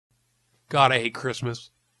God, I hate Christmas.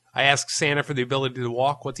 I asked Santa for the ability to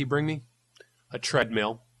walk. What's he bring me? A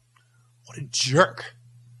treadmill. What a jerk.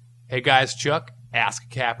 Hey guys, Chuck,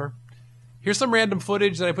 AskACapper. Here's some random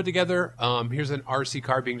footage that I put together. Here's an RC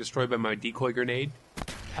car being destroyed by my decoy grenade.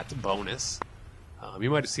 That's a bonus. You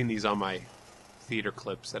might have seen these on my theater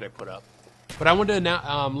clips that I put up. But I wanted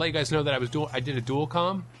to let you guys know that I did a dual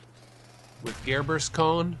comm with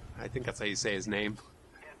Geirbiscohn. I think that's how you say his name.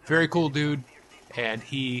 Very cool dude. And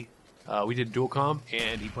we did a dual comm,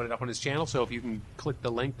 and he put it up on his channel. So if you can click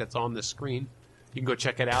the link that's on the screen, you can go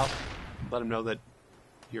check it out. Let him know that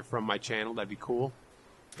you're from my channel. That'd be cool.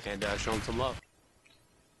 And show him some love.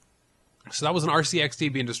 So that was an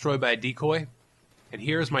RCXD being destroyed by a decoy. And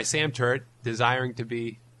here's my SAM turret desiring to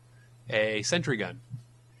be a sentry gun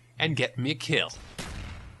and get me a kill.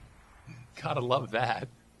 Gotta love that.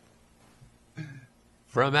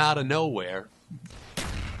 From out of nowhere.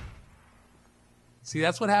 See,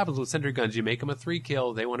 that's what happens with sentry guns. You make them a 3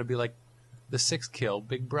 kill, they want to be like the 6 kill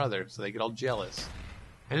big brother, so they get all jealous.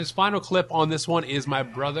 And his final clip on this one is my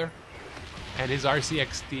brother and his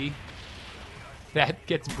RCXD that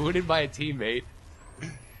gets booted by a teammate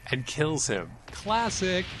and kills him.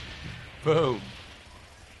 Classic. Boom.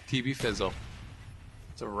 TB Fizzle.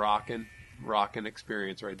 It's a rockin'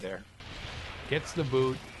 experience right there. Gets the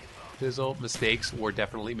boot. Fizzle. Mistakes were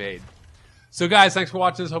definitely made. So guys, thanks for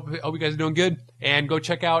watching this. Hope you guys are doing good. And go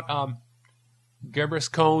check out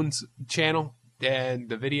Geirbiscohn's channel and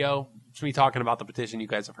the video. It's me talking about the petition. You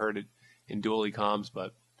guys have heard it in dual comms,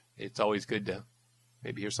 but it's always good to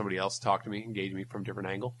maybe hear somebody else talk to me, engage me from a different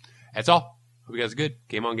angle. That's all. Hope you guys are good.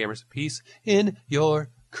 Game on, gamers. Peace in your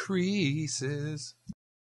creases.